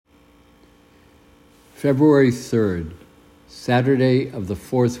February 3rd, Saturday of the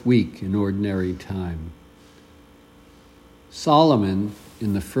fourth week in Ordinary Time. Solomon,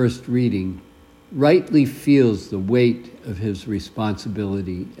 in the first reading, rightly feels the weight of his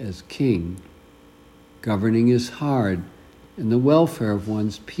responsibility as king. Governing is hard, and the welfare of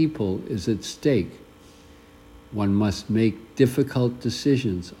one's people is at stake. One must make difficult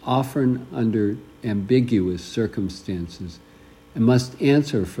decisions, often under ambiguous circumstances, and must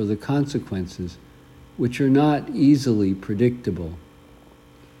answer for the consequences, which are not easily predictable.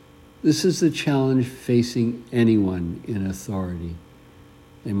 This is the challenge facing anyone in authority.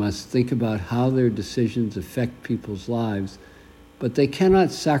 They must think about how their decisions affect people's lives, but they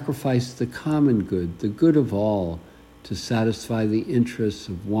cannot sacrifice the common good, the good of all, to satisfy the interests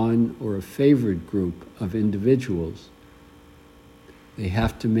of one or a favored group of individuals. They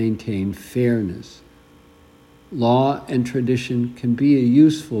have to maintain fairness. Law and tradition can be a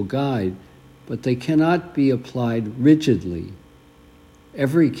useful guide, but they cannot be applied rigidly.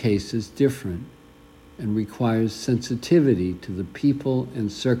 Every case is different and requires sensitivity to the people and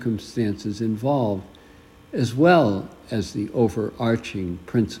circumstances involved, as well as the overarching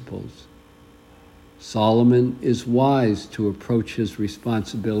principles. Solomon is wise to approach his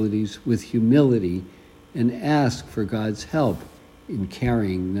responsibilities with humility and ask for God's help in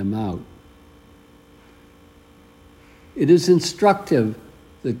carrying them out. It is instructive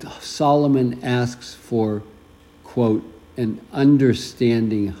that Solomon asks for, quote, an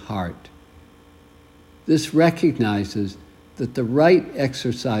understanding heart. This recognizes that the right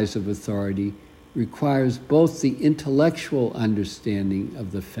exercise of authority requires both the intellectual understanding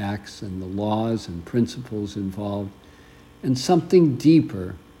of the facts and the laws and principles involved, and something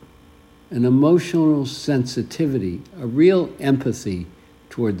deeper, an emotional sensitivity, a real empathy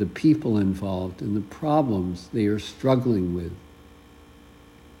toward the people involved and the problems they are struggling with.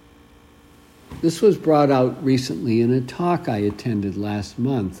 This was brought out recently in a talk I attended last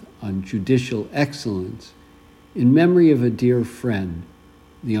month on judicial excellence in memory of a dear friend,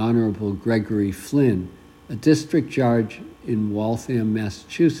 the Honorable Gregory Flynn, a district judge in Waltham,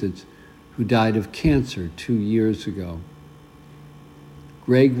 Massachusetts, who died of cancer 2 years ago.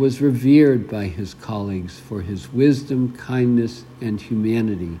 Greg was revered by his colleagues for his wisdom, kindness, and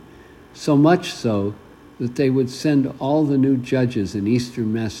humanity, so much so that they would send all the new judges in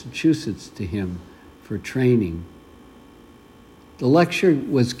eastern Massachusetts to him for training. The lecture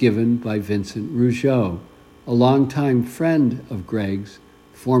was given by Vincent Rougeau, a longtime friend of Greg's,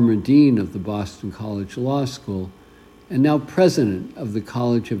 former dean of the Boston College Law School, and now president of the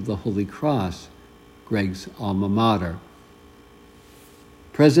College of the Holy Cross, Greg's alma mater.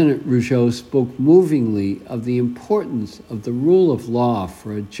 President Rougeau spoke movingly of the importance of the rule of law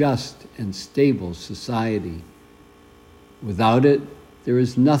for a just and stable society. Without it, there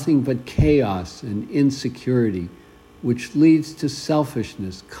is nothing but chaos and insecurity, which leads to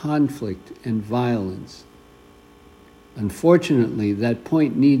selfishness, conflict, and violence. Unfortunately, that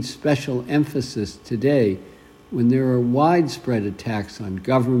point needs special emphasis today when there are widespread attacks on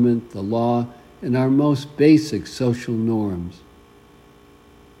government, the law, and our most basic social norms.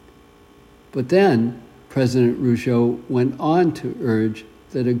 But then, President Rougeau went on to urge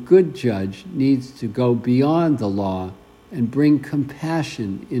that a good judge needs to go beyond the law and bring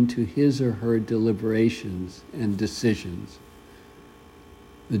compassion into his or her deliberations and decisions.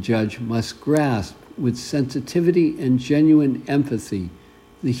 The judge must grasp with sensitivity and genuine empathy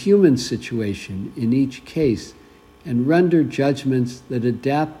the human situation in each case and render judgments that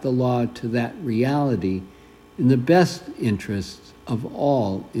adapt the law to that reality in the best interests of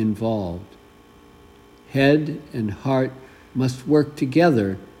all involved. Head and heart must work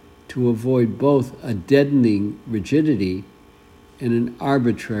together to avoid both a deadening rigidity and an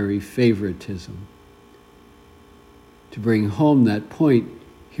arbitrary favoritism. To bring home that point,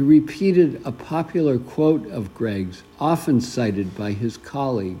 he repeated a popular quote of Greg's, often cited by his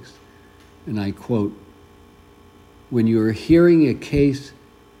colleagues, and I quote, "When you are hearing a case,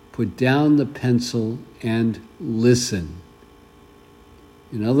 put down the pencil and listen."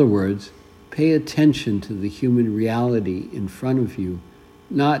 In other words, pay attention to the human reality in front of you,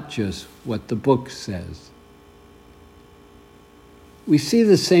 not just what the book says. We see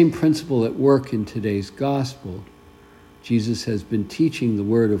the same principle at work in today's gospel. Jesus has been teaching the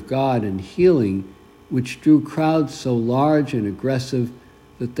Word of God and healing, which drew crowds so large and aggressive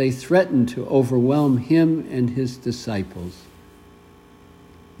that they threatened to overwhelm him and his disciples.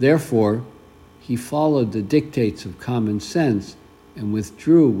 Therefore, he followed the dictates of common sense and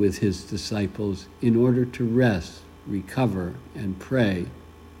withdrew with his disciples in order to rest, recover, and pray.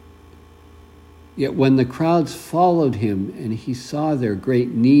 Yet when the crowds followed him and he saw their great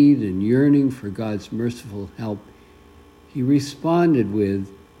need and yearning for God's merciful help, he responded with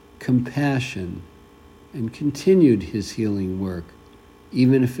compassion and continued his healing work,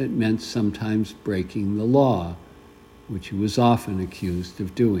 even if it meant sometimes breaking the law, which he was often accused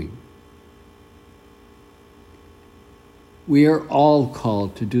of doing. We are all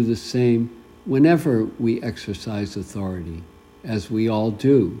called to do the same whenever we exercise authority, as we all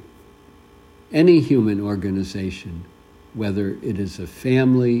do. Any human organization, whether it is a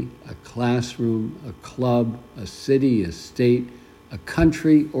family, a classroom, a club, a city, a state, a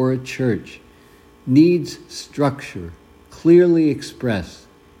country, or a church, needs structure clearly expressed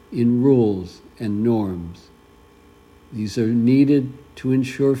in rules and norms. These are needed to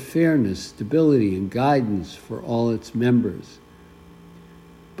ensure fairness, stability, and guidance for all its members.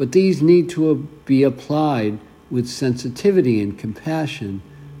 But these need to be applied with sensitivity and compassion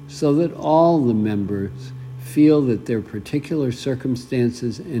so that all the members feel that their particular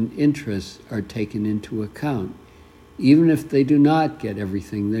circumstances and interests are taken into account, even if they do not get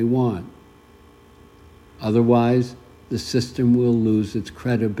everything they want. Otherwise, the system will lose its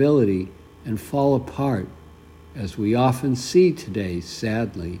credibility and fall apart, as we often see today,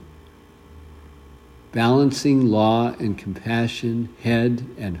 sadly. Balancing law and compassion, head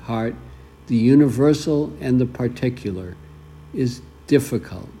and heart, the universal and the particular, is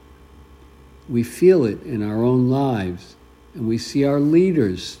difficult. We feel it in our own lives, and we see our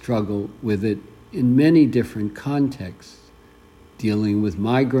leaders struggle with it in many different contexts, dealing with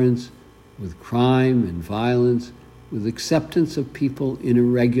migrants, with crime and violence, with acceptance of people in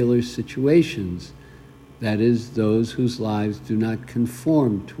irregular situations, that is, those whose lives do not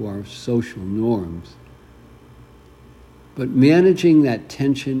conform to our social norms. But managing that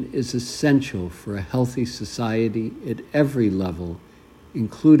tension is essential for a healthy society at every level,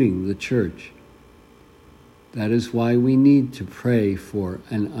 including the church. That is why we need to pray for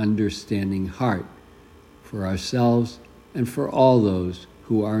an understanding heart, for ourselves and for all those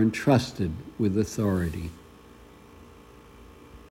who are entrusted with authority.